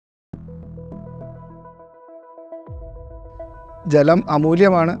ജലം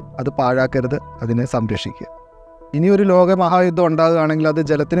അമൂല്യമാണ്, അത് പാഴാക്കരുത്, അതിനെ സംരക്ഷിക്കുക. ഇനിയൊരു ലോകമഹായുദ്ധം ഉണ്ടാകുകയാണെങ്കിൽ അത്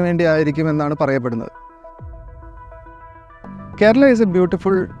ജലത്തിന് വേണ്ടി ആയിരിക്കുമെന്നാണ് പറയപ്പെടുന്നത്. Kerala is a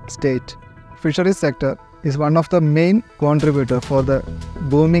beautiful state. Fisheries sector is one of the main contributors for the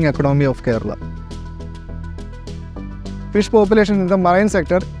booming economy of Kerala. Fish population in the marine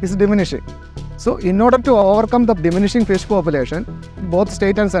sector is diminishing. So in order to overcome the diminishing fish population, both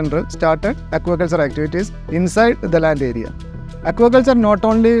state and central started aquaculture activities inside the land area. Aquaculture not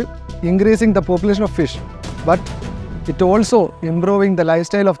only increasing the population of fish, but it also improving the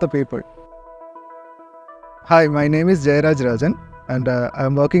lifestyle of the people. Hi, my name is Jagdish and I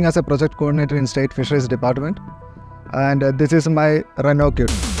am working as a project coordinator in State Fisheries Department, and this is my Renault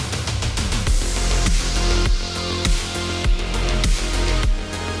Kwid.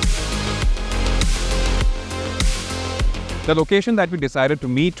 The location that we decided to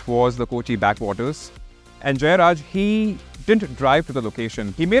meet was the Kochi backwaters, and Jayaraj, he didn't drive to the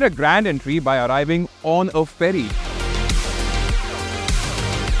location. He made a grand entry by arriving on a ferry.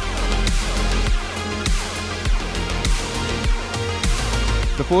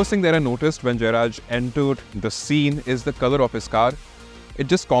 The first thing that I noticed when Jayaraj entered the scene is the color of his car. It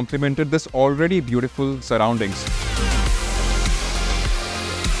just complemented this already beautiful surroundings.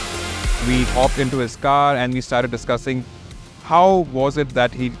 We hopped into his car and we started discussing how was it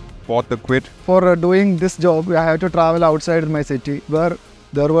that he bought the Kwid. For doing this job, I have to travel outside my city where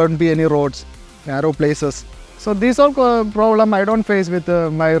there won't be any roads, narrow places. So these all problem I don't face with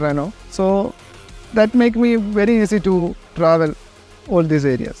my Renault. So that make me very easy to travel all these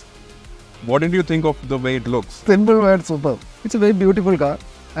areas. What did you think of the way it looks? Simple word, superb. It's a very beautiful car,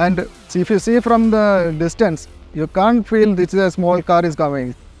 and if you see from the distance, you can't feel this is a small car is coming.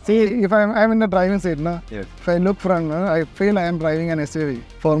 See, if I'm in the driving seat, Yes. if I look from, I feel I am driving an SUV.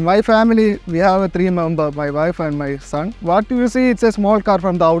 For my family, we have a 3-member, my wife and my son. What you see, it's a small car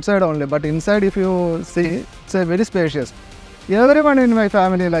from the outside only, but inside if you see, it's a very spacious. Everyone in my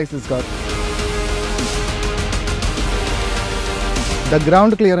family likes this car. The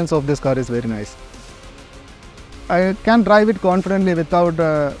ground clearance of this car is very nice. I can drive it confidently without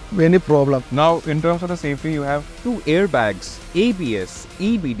any problem. Now, in terms of the safety, you have 2 airbags, ABS,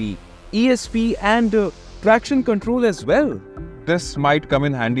 EBD, ESP and traction control as well. This might come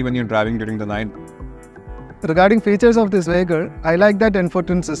in handy when you're driving during the night. Regarding features of this vehicle, I like that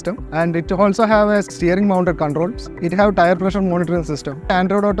infotainment system, and it also have a steering mounted controls. It have tire pressure monitoring system.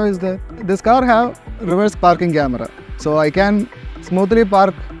 Android Auto is there. This car have reverse parking camera, so I can smoothly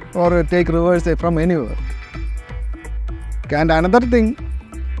park or take reverse from anywhere. And another thing,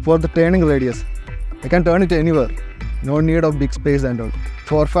 for the turning radius, I can turn it anywhere. No need of big space and all.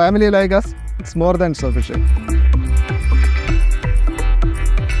 For family like us, it's more than sufficient.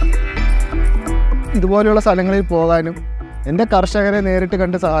 ഇതുപോലെയുള്ള സ്ഥലങ്ങളിൽ പോകാനും എൻ്റെ കർഷകരെ നേരിട്ട്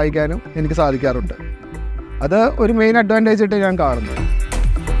കണ്ട് സഹായിക്കാനും എനിക്ക് സാധിക്കാറുണ്ട്. അത് ഒരു മെയിൻ അഡ്വാൻറ്റേജ് ആയിട്ട് ഞാൻ കാണുന്നു.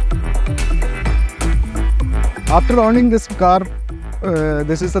 After owning this car,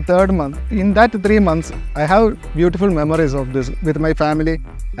 this is the 3rd month. In that 3 months, I have beautiful memories of this with my family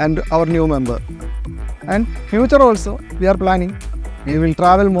and our new member. And future also, we are planning. We will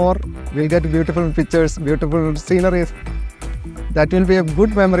travel more. We'll get beautiful pictures, beautiful sceneries. That will be a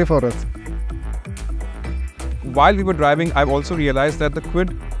good memory for us. While we were driving, I've also realized that the Kwid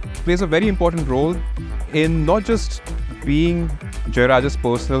plays a very important role in not just being Jayaraj's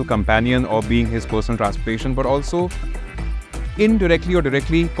personal companion or being his personal transportation, but also indirectly or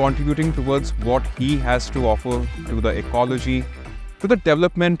directly contributing towards what he has to offer to the ecology, to the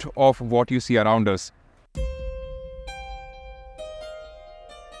development of what you see around us.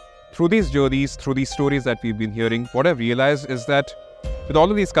 Through these journeys, through these stories that we've been hearing, what I've realized is that with all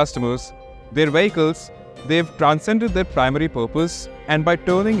of these customers, their vehicles, they've transcended their primary purpose, and by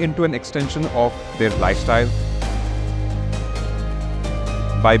turning into an extension of their lifestyle,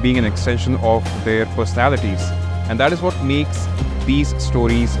 by being an extension of their personalities. And that is what makes these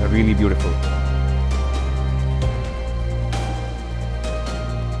stories really beautiful.